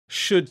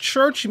Should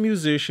church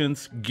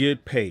musicians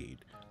get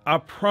paid? I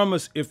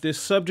promise if this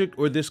subject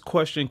or this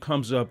question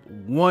comes up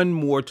one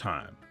more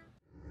time.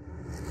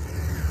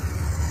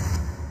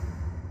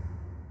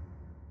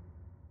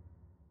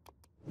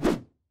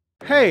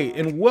 Hey,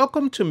 and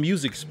welcome to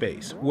Music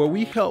Space, where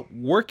we help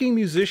working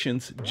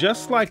musicians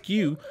just like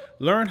you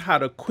learn how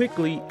to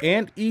quickly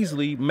and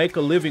easily make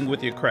a living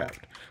with your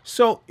craft.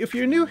 So if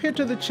you're new here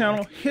to the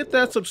channel, hit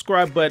that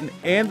subscribe button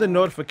and the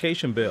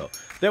notification bell.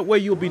 That way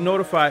you'll be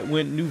notified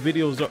when new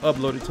videos are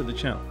uploaded to the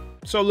channel.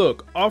 So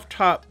look, off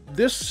top,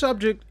 this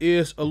subject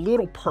is a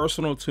little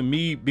personal to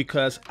me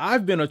because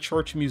I've been a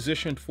church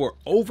musician for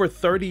over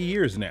 30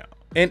 years now.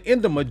 And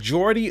in the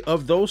majority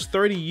of those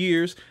 30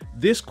 years,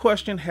 this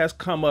question has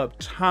come up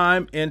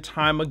time and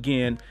time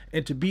again.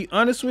 And to be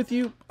honest with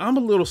you, I'm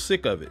a little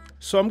sick of it.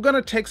 So I'm going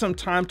to take some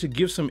time to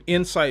give some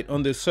insight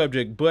on this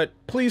subject, but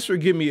please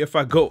forgive me if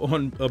I go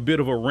on a bit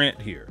of a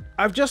rant here.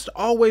 I've just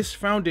always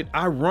found it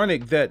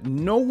ironic that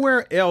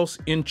nowhere else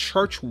in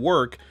church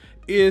work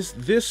is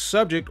this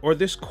subject or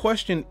this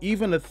question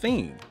even a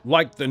thing.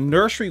 Like the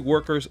nursery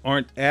workers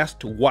aren't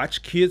asked to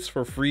watch kids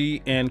for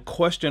free and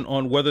question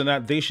on whether or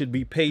not they should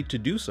be paid to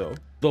do so.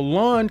 The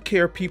lawn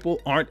care people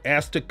aren't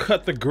asked to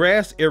cut the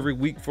grass every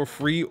week for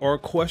free or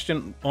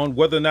question on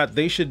whether or not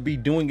they should be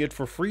doing it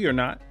for free or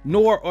not.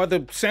 Nor are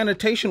the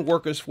sanitation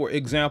workers, for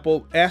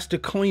example, asked to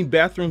clean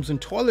bathrooms and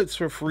toilets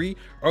for free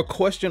or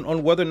question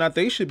on whether or not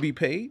they should be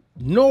paid.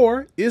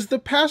 Nor is the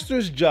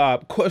pastor's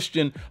job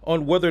questioned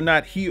on whether or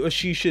not he or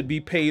she should be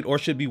paid or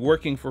should be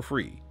working for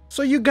free.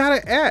 So you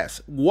gotta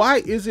ask, why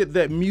is it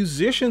that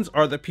musicians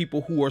are the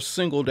people who are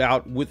singled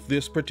out with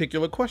this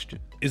particular question?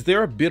 Is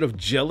there a bit of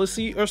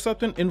jealousy or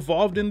something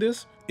involved in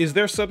this? Is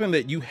there something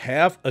that you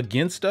have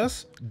against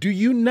us? Do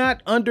you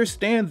not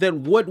understand that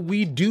what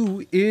we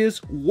do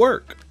is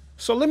work?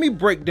 So let me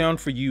break down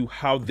for you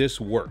how this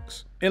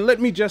works. And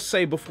let me just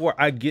say before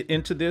I get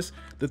into this,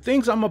 the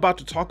things I'm about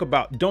to talk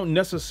about don't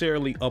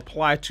necessarily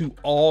apply to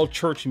all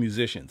church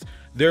musicians.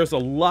 There's a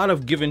lot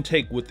of give and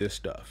take with this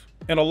stuff.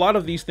 And a lot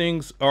of these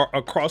things are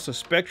across a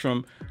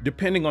spectrum,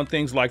 depending on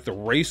things like the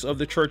race of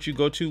the church you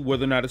go to,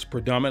 whether or not it's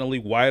predominantly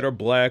white or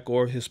black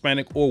or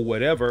Hispanic or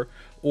whatever,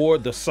 or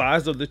the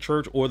size of the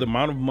church or the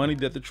amount of money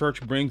that the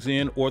church brings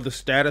in or the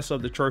status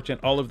of the church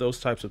and all of those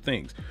types of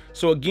things.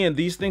 So again,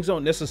 these things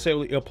don't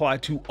necessarily apply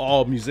to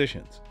all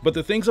musicians, but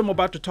the things I'm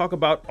about to talk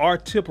about are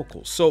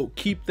typical. So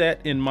keep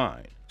that in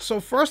mind. So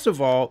first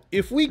of all,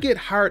 if we get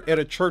hired at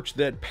a church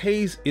that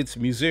pays its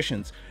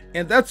musicians,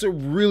 and that's a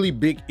really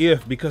big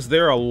if because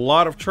there are a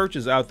lot of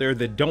churches out there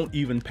that don't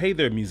even pay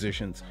their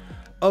musicians,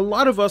 a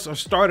lot of us are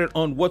started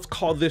on what's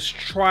called this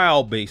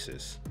trial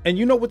basis. And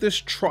you know what this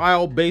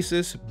trial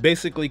basis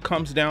basically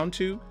comes down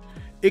to?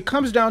 It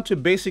comes down to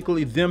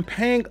basically them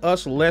paying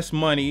us less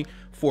money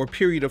for a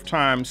period of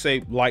time,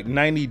 say like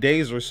 90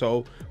 days or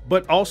so,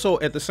 but also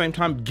at the same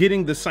time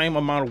getting the same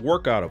amount of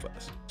work out of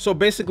us. So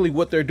basically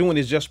what they're doing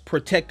is just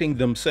protecting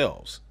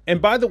themselves. And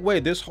by the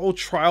way, this whole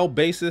trial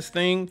basis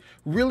thing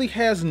really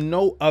has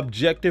no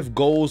objective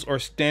goals or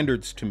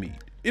standards to meet.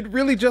 It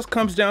really just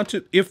comes down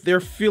to if they're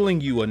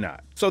feeling you or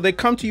not. So they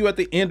come to you at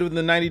the end of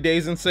the 90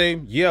 days and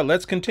say, yeah,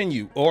 let's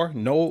continue, or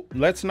no,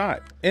 let's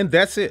not. And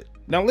that's it.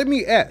 Now let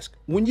me ask,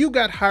 when you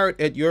got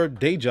hired at your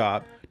day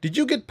job, did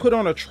you get put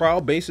on a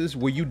trial basis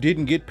where you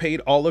didn't get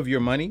paid all of your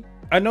money?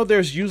 I know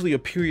there's usually a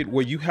period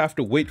where you have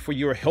to wait for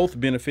your health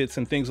benefits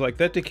and things like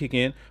that to kick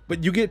in,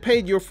 but you get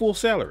paid your full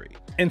salary.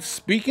 And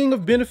speaking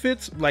of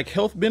benefits, like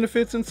health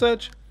benefits and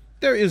such,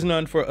 there is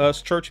none for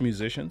us church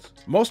musicians.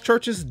 Most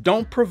churches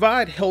don't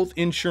provide health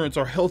insurance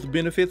or health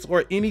benefits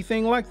or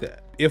anything like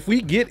that. If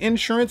we get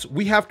insurance,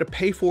 we have to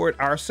pay for it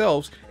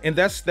ourselves, and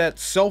that's that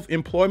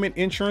self-employment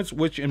insurance,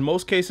 which in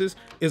most cases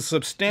is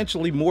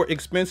substantially more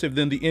expensive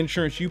than the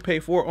insurance you pay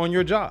for on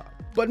your job.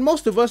 But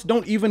most of us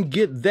don't even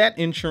get that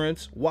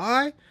insurance.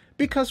 Why?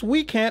 Because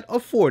we can't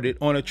afford it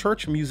on a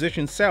church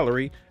musician's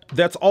salary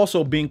that's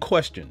also being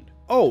questioned.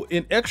 Oh,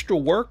 in extra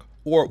work,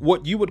 or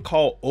what you would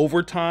call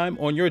overtime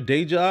on your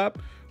day job,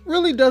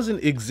 really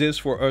doesn't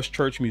exist for us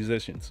church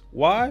musicians.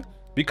 Why?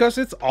 Because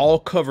it's all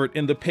covered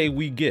in the pay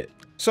we get.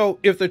 So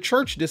if the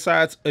church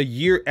decides a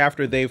year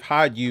after they've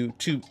hired you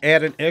to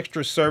add an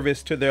extra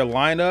service to their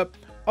lineup,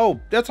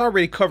 oh, that's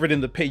already covered in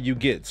the pay you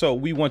get. So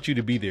we want you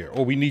to be there,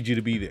 or we need you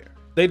to be there.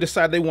 They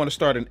decide they want to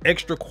start an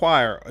extra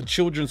choir, a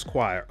children's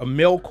choir, a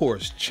male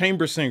chorus,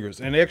 chamber singers,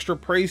 an extra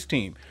praise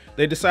team.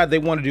 They decide they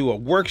want to do a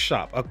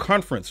workshop, a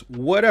conference,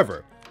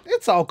 whatever.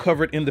 It's all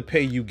covered in the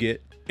pay you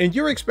get, and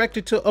you're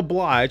expected to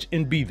oblige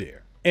and be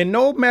there. And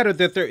no matter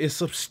that there is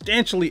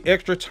substantially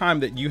extra time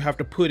that you have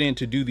to put in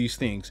to do these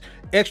things,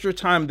 extra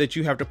time that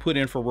you have to put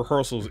in for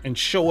rehearsals and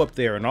show up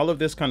there and all of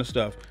this kind of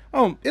stuff,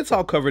 it's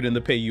all covered in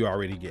the pay you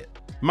already get.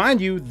 Mind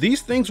you,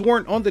 these things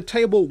weren't on the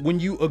table when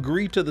you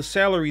agreed to the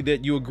salary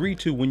that you agreed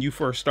to when you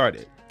first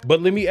started.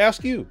 But let me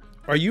ask you,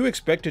 Are you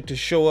expected to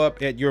show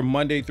up at your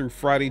Monday through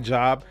Friday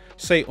job,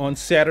 say on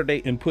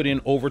Saturday, and put in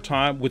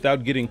overtime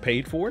without getting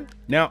paid for it?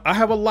 Now, I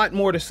have a lot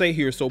more to say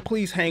here, so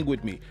please hang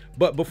with me.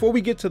 But before we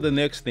get to the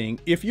next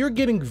thing, if you're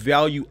getting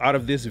value out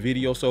of this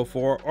video so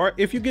far, or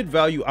if you get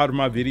value out of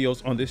my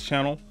videos on this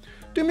channel,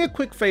 do me a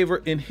quick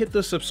favor and hit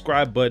the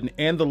subscribe button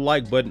and the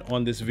like button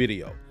on this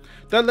video.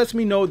 That lets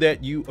me know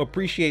that you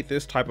appreciate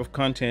this type of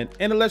content,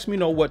 and it lets me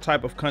know what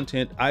type of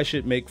content I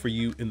should make for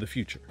you in the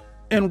future.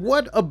 And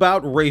what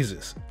about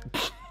raises?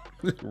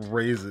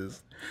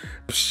 Raises.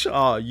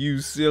 Pshaw, you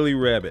silly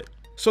rabbit.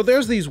 So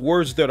there's these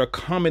words that are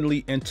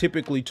commonly and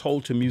typically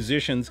told to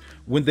musicians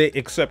when they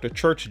accept a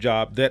church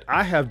job that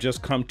I have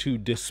just come to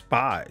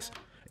despise.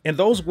 And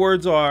those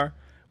words are,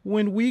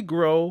 when we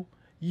grow,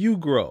 you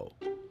grow.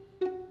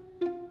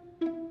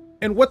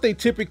 And what they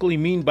typically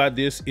mean by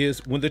this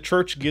is when the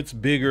church gets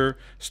bigger,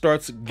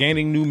 starts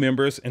gaining new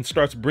members, and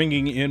starts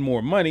bringing in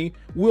more money,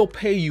 we'll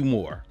pay you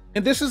more.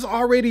 And this is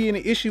already an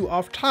issue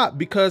off top,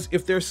 because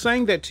if they're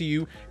saying that to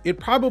you, it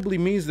probably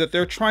means that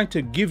they're trying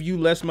to give you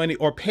less money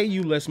or pay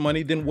you less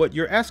money than what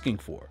you're asking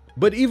for.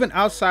 But even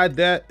outside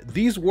that,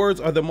 these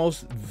words are the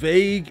most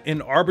vague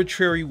and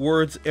arbitrary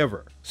words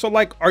ever. So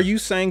like, are you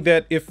saying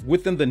that if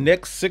within the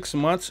next 6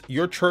 months,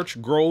 your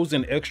church grows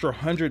an extra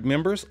 100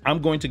 members,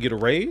 I'm going to get a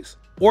raise?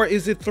 Or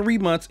is it 3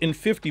 months and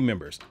 50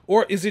 members?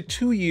 Or is it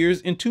 2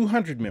 years and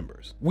 200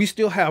 members? We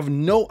still have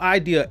no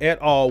idea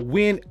at all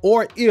when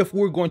or if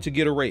we're going to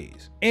get a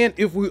raise. And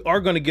if we are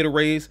going to get a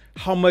raise,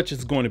 how much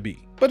it's going to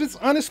be. But it's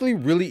honestly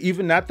really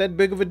even not that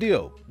big of a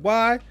deal.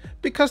 Why?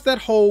 Because that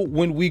whole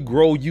when we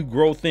grow, you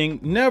grow thing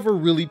never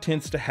really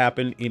tends to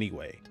happen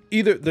anyway.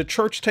 Either the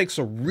church takes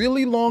a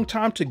really long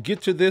time to get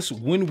to this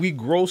when we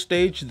grow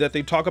stage that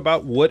they talk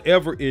about,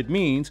 whatever it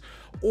means,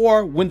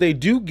 or when they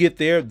do get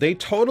there, they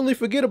totally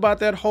forget about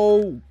that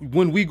whole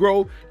when we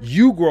grow,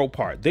 you grow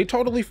part. They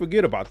totally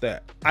forget about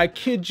that. I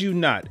kid you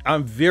not.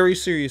 I'm very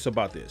serious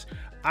about this.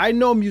 I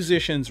know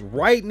musicians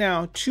right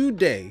now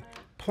today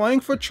playing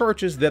for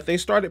churches that they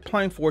started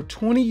playing for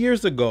 20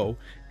 years ago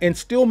and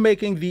still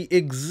making the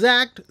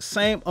exact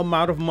same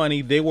amount of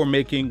money they were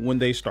making when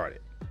they started.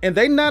 And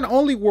they not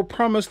only were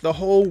promised the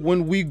whole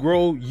when we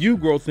grow, you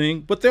grow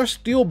thing, but they're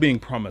still being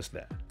promised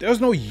that. There's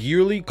no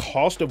yearly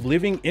cost of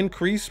living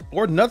increase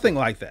or nothing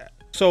like that.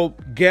 So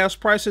gas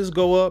prices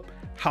go up,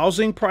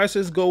 housing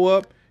prices go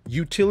up,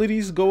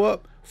 utilities go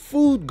up,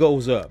 food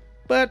goes up,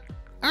 but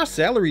our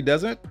salary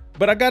doesn't.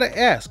 But I gotta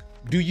ask,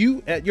 do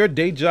you at your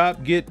day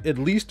job get at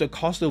least a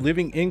cost of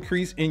living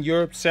increase in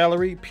your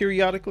salary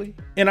periodically?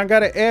 And I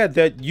gotta add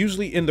that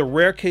usually in the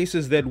rare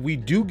cases that we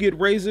do get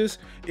raises,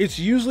 it's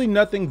usually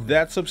nothing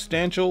that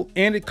substantial,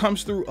 and it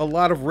comes through a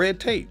lot of red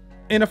tape.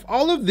 And if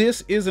all of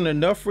this isn't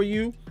enough for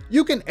you,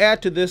 you can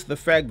add to this the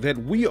fact that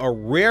we are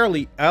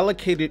rarely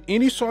allocated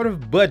any sort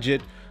of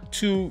budget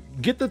to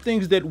get the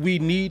things that we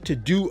need to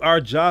do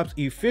our jobs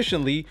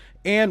efficiently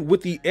and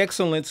with the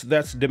excellence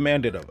that's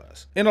demanded of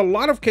us. In a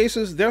lot of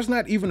cases, there's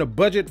not even a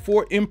budget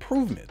for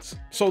improvements.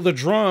 So the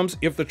drums,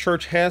 if the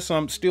church has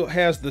some, still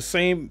has the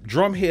same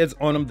drum heads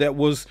on them that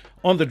was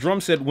on the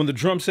drum set when the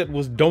drum set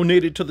was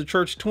donated to the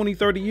church 20,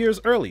 30 years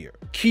earlier.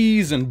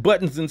 Keys and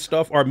buttons and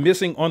stuff are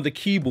missing on the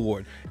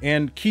keyboard,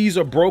 and keys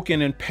are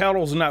broken and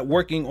pedals not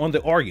working on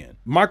the organ.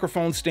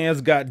 Microphone stands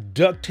got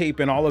duct tape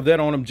and all of that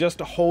on them just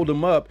to hold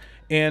them up.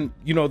 And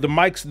you know, the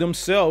mics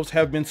themselves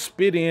have been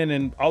spit in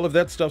and all of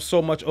that stuff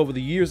so much over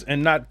the years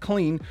and not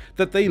clean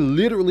that they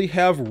literally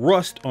have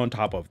rust on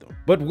top of them.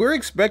 But we're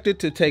expected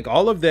to take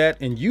all of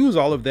that and use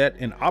all of that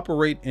and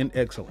operate in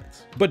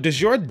excellence. But does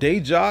your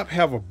day job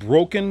have a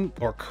broken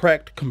or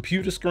cracked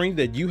computer screen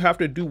that you have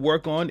to do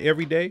work on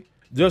every day?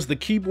 Does the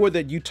keyboard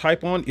that you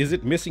type on, is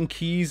it missing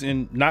keys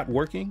and not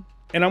working?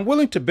 And I'm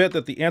willing to bet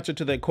that the answer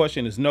to that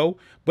question is no,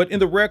 but in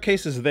the rare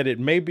cases that it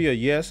may be a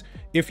yes,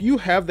 if you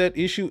have that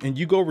issue and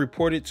you go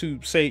report it to,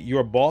 say,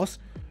 your boss,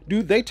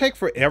 do they take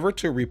forever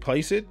to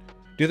replace it?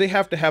 Do they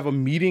have to have a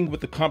meeting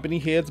with the company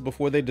heads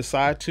before they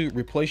decide to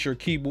replace your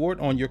keyboard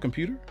on your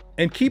computer?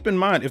 And keep in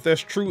mind, if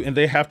that's true and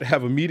they have to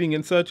have a meeting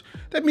and such,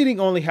 that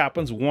meeting only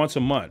happens once a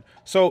month.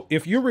 So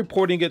if you're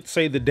reporting it,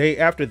 say the day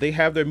after they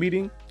have their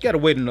meeting, you gotta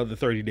wait another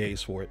 30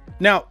 days for it.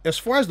 Now, as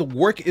far as the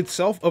work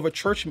itself of a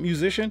church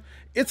musician,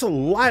 it's a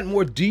lot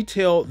more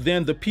detailed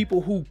than the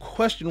people who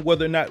question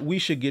whether or not we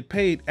should get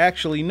paid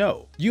actually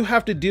know. You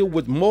have to deal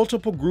with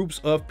multiple groups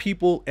of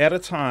people at a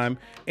time,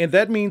 and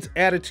that means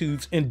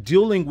attitudes and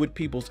dealing with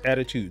people's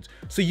attitudes.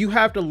 So you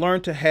have to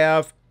learn to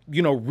have,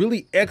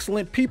 really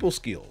excellent people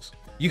skills.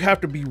 You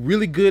have to be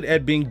really good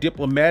at being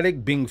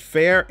diplomatic, being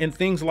fair, and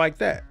things like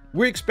that.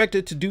 We're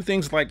expected to do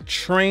things like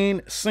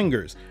train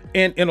singers.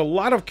 And in a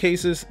lot of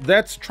cases,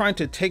 that's trying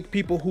to take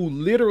people who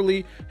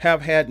literally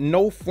have had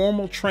no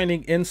formal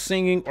training in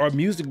singing or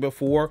music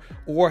before,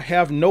 or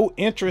have no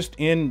interest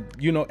in,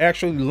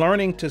 actually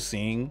learning to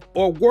sing,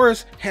 or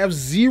worse, have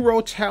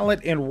zero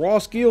talent and raw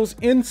skills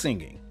in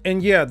singing.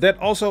 And yeah, that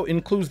also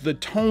includes the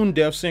tone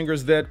deaf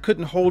singers that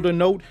couldn't hold a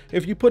note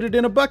if you put it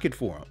in a bucket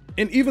for them.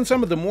 And even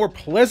some of the more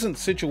pleasant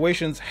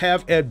situations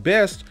have at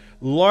best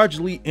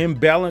largely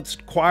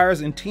imbalanced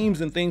choirs and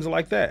teams and things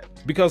like that,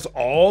 because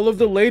all of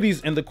the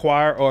ladies in the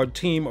choir or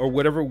team or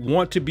whatever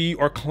want to be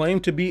or claim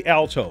to be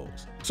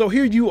altos. So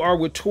here you are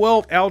with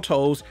 12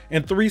 altos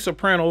and 3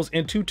 sopranos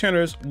and 2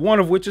 tenors, one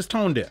of which is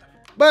tone deaf.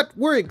 But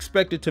we're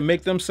expected to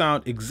make them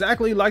sound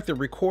exactly like the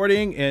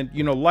recording and,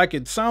 like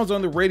it sounds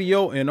on the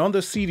radio and on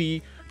the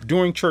CD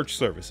during church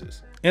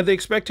services. And the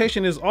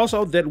expectation is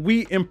also that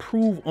we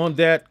improve on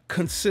that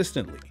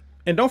consistently.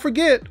 And don't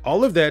forget,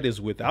 all of that is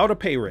without a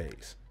pay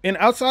raise. And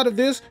outside of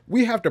this,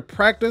 we have to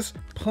practice,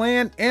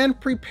 plan, and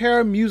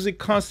prepare music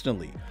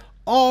constantly,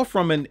 all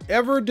from an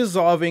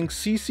ever-dissolving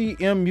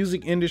CCM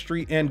music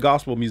industry and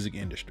gospel music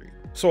industry.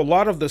 So a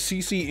lot of the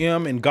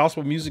CCM and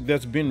gospel music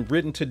that's been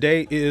written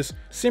today is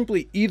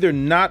simply either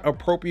not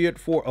appropriate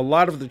for a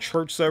lot of the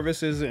church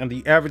services and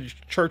the average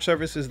church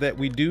services that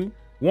we do,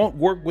 won't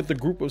work with the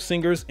group of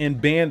singers and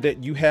band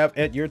that you have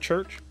at your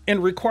church,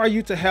 and require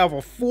you to have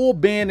a full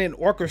band and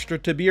orchestra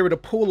to be able to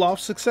pull off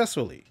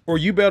successfully. Or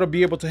you better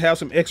be able to have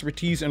some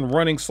expertise in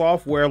running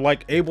software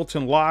like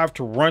Ableton Live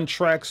to run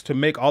tracks to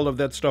make all of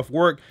that stuff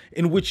work,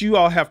 in which you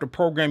all have to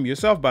program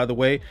yourself, by the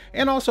way.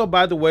 And also,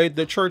 by the way,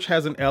 the church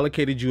hasn't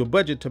allocated you a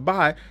budget to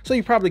buy, so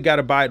you probably got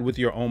to buy it with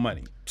your own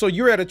money. So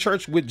you're at a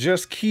church with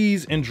just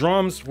keys and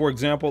drums, for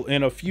example,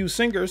 and a few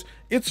singers.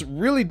 It's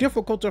really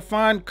difficult to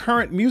find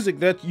current music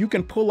that you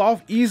can pull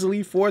off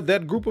easily for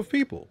that group of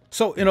people.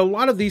 So in a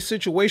lot of these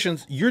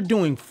situations, you're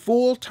doing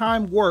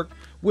full-time work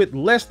with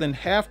less than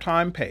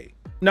half-time pay.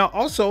 Now,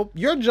 also,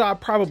 your job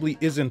probably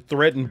isn't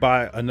threatened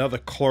by another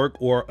clerk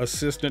or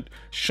assistant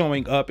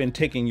showing up and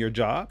taking your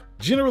job.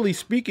 Generally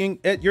speaking,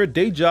 at your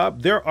day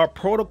job, there are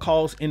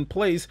protocols in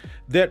place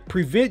that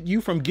prevent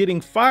you from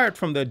getting fired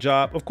from that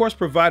job, of course,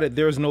 provided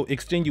there's no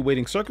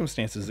extenuating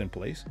circumstances in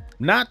place.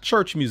 Not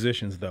church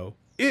musicians, though.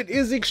 It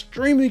is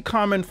extremely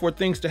common for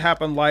things to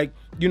happen like,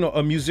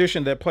 a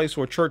musician that plays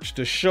for church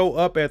to show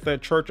up at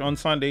that church on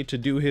Sunday to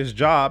do his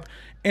job,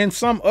 and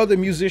some other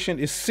musician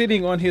is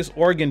sitting on his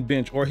organ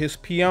bench or his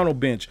piano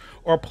bench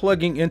or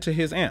plugging into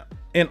his amp.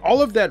 And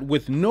all of that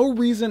with no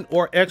reason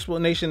or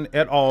explanation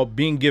at all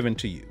being given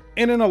to you.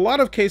 And in a lot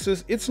of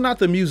cases, it's not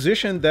the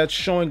musician that's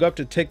showing up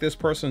to take this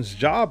person's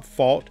job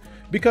fault,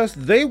 because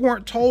they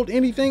weren't told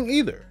anything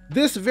either.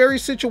 This very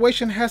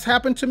situation has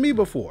happened to me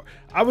before.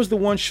 I was the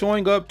one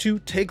showing up to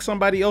take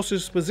somebody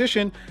else's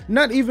position,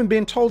 not even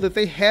being told that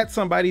they had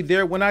somebody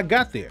there when I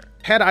got there.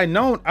 Had I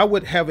known, I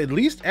would have at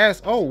least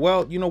asked, oh,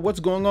 well, what's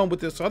going on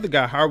with this other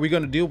guy? How are we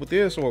going to deal with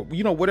this? Or,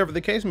 whatever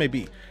the case may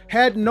be.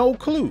 Had no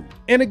clue.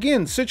 And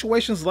again,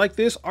 situations like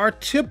this are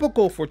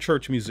typical for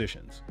church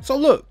musicians. So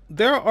look,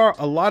 there are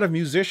a lot of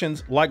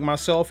musicians like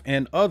myself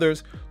and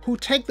others who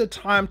take the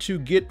time to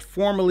get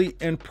formally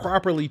and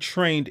properly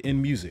trained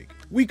in music.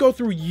 We go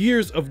through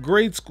years of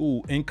grade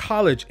school and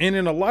college, and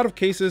in a lot of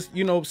cases,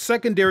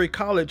 secondary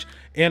college,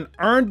 and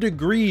earn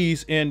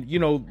degrees and,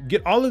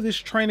 get all of this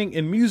training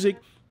in music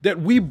that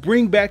we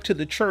bring back to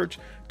the church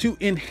to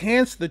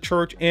enhance the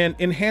church and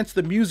enhance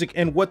the music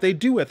and what they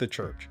do at the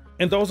church.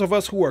 And those of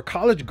us who are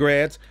college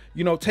grads,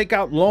 take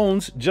out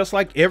loans just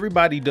like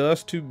everybody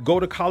does to go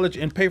to college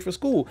and pay for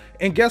school.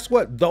 And guess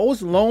what?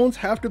 Those loans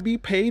have to be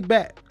paid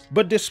back.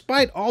 But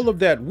despite all of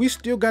that, we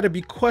still got to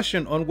be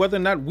questioned on whether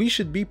or not we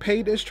should be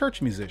paid as church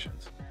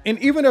musicians. And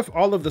even if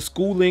all of the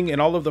schooling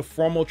and all of the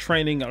formal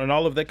training and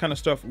all of that kind of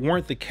stuff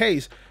weren't the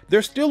case,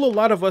 there's still a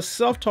lot of us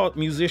self-taught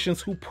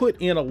musicians who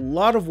put in a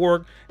lot of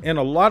work and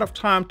a lot of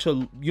time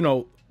to,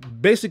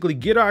 basically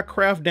get our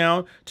craft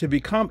down to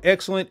become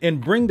excellent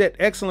and bring that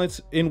excellence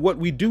in what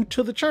we do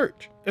to the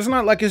church. It's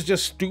not like it's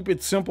just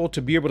stupid simple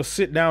to be able to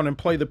sit down and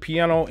play the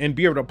piano and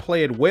be able to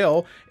play it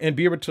well and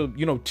be able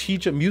to,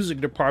 teach a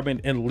music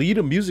department and lead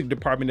a music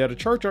department at a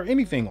church or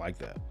anything like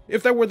that.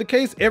 If that were the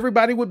case,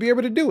 everybody would be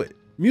able to do it.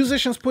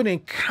 Musicians put in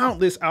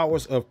countless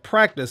hours of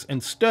practice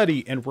and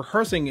study and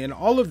rehearsing and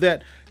all of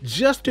that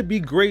just to be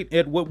great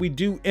at what we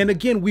do. And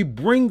again, we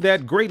bring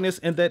that greatness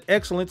and that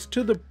excellence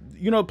to the,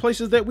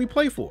 places that we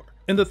play for.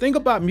 And the thing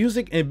about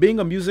music and being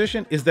a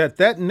musician is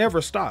that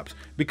never stops,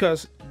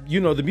 because,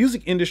 the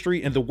music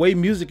industry and the way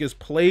music is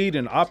played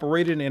and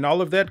operated and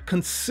all of that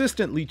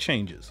consistently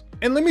changes.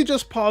 And let me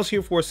just pause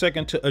here for a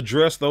second to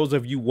address those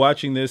of you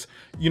watching this,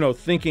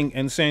 thinking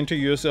and saying to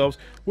yourselves,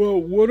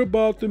 well, what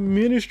about the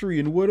ministry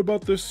and what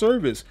about the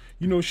service?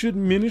 Should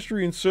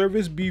ministry and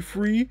service be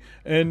free?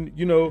 And,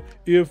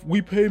 if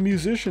we pay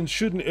musicians,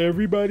 shouldn't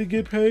everybody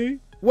get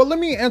paid? Well, let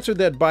me answer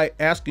that by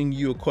asking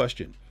you a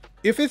question.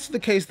 If it's the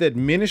case that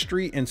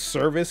ministry and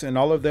service and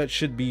all of that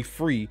should be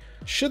free,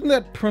 shouldn't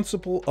that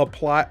principle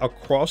apply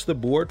across the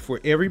board for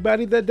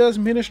everybody that does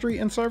ministry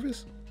and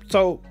service?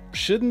 So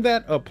shouldn't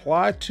that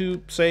apply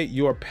to, say,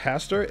 your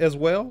pastor as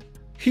well?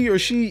 He or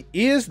she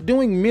is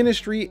doing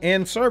ministry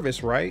and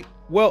service, right?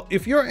 Well,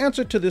 if your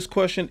answer to this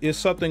question is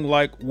something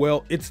like,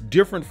 well, it's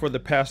different for the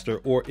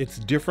pastor, or it's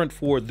different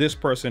for this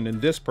person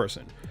and this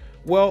person,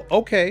 well,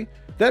 okay.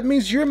 That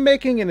means you're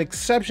making an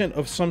exception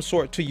of some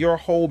sort to your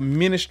whole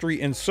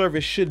ministry and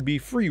service should be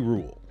free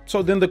rule.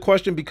 So then the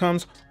question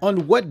becomes,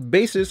 on what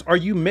basis are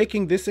you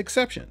making this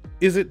exception?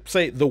 Is it,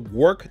 say, the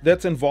work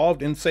that's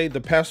involved in, say, the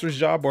pastor's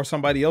job or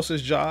somebody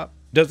else's job?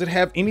 Does it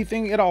have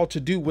anything at all to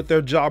do with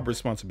their job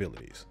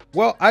responsibilities?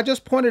 Well, I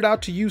just pointed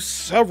out to you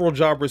several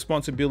job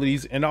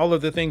responsibilities and all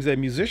of the things that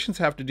musicians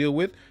have to deal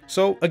with.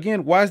 So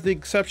again, why is the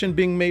exception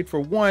being made for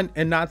one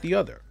and not the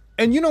other?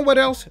 And you know what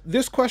else?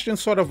 This question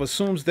sort of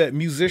assumes that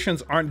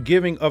musicians aren't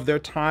giving of their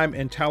time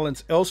and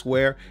talents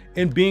elsewhere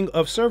and being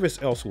of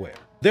service elsewhere.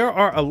 There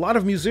are a lot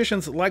of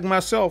musicians like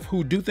myself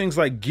who do things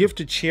like give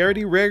to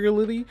charity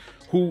regularly,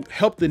 who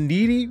help the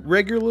needy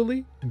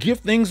regularly, give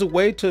things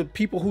away to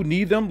people who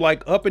need them,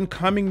 like up and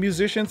coming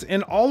musicians,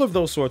 and all of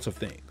those sorts of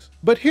things.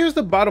 But here's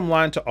the bottom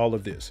line to all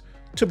of this.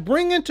 To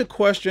bring into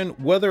question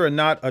whether or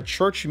not a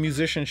church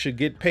musician should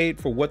get paid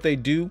for what they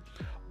do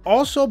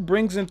also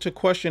brings into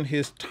question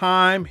his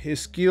time,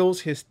 his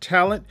skills, his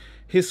talent,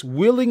 his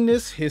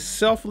willingness, his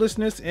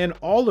selflessness, and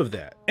all of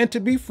that. And to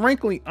be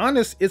frankly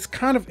honest, it's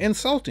kind of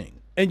insulting.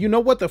 And you know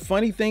what the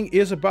funny thing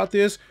is about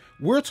this?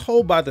 We're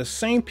told by the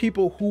same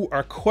people who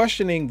are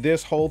questioning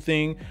this whole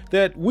thing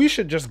that we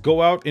should just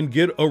go out and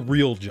get a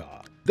real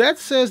job. That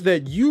says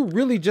that you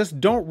really just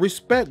don't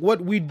respect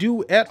what we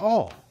do at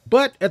all.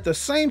 But at the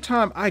same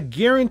time, I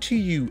guarantee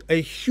you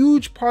a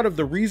huge part of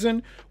the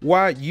reason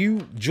why you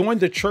joined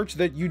the church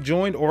that you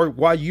joined or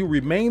why you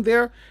remain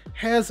there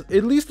has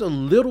at least a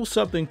little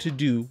something to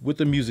do with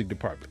the music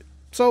department.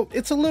 So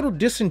it's a little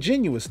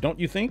disingenuous, don't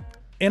you think?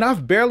 And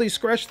I've barely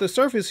scratched the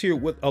surface here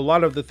with a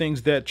lot of the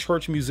things that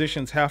church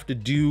musicians have to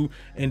do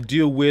and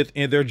deal with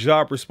and their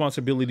job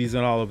responsibilities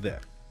and all of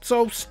that.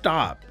 So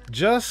stop,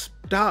 just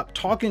stop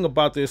talking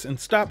about this and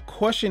stop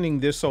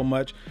questioning this so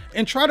much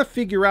and try to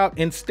figure out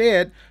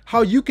instead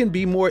how you can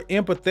be more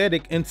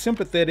empathetic and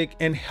sympathetic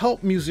and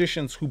help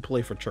musicians who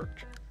play for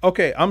church.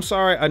 Okay, I'm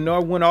sorry. I know I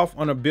went off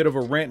on a bit of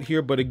a rant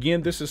here, but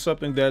again, this is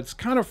something that's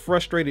kind of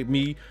frustrated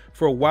me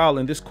for a while,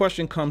 and this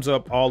question comes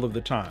up all of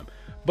the time.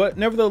 But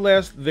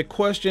nevertheless, the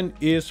question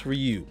is for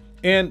you.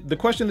 And the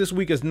question this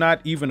week is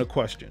not even a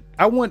question.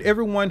 I want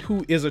everyone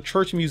who is a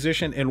church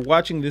musician and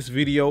watching this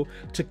video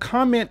to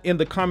comment in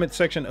the comment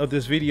section of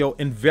this video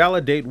and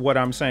validate what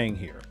I'm saying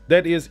here.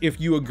 That is, if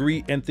you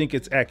agree and think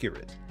it's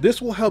accurate. This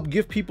will help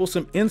give people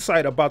some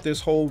insight about this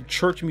whole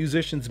church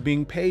musicians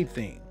being paid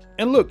thing.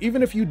 And look,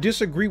 even if you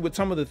disagree with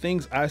some of the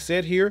things I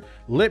said here,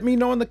 let me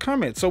know in the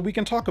comments so we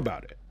can talk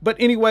about it. But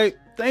anyway,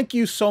 thank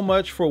you so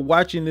much for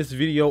watching this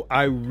video.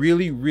 I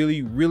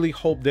really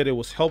hope that it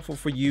was helpful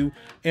for you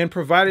and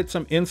provided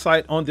some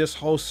insight on this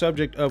whole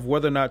subject of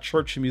whether or not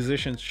church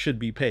musicians should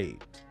be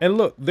paid. And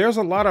look, there's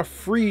a lot of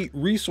free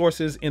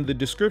resources in the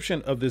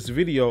description of this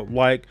video,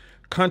 like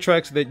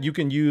contracts that you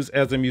can use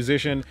as a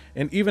musician,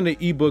 and even an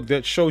ebook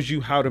that shows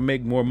you how to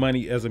make more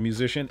money as a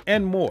musician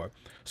and more.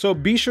 So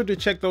be sure to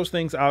check those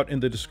things out in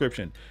the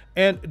description.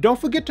 And don't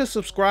forget to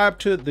subscribe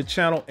to the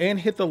channel and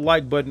hit the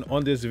like button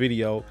on this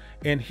video.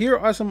 And here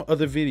are some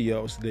other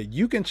videos that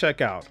you can check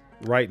out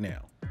right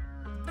now.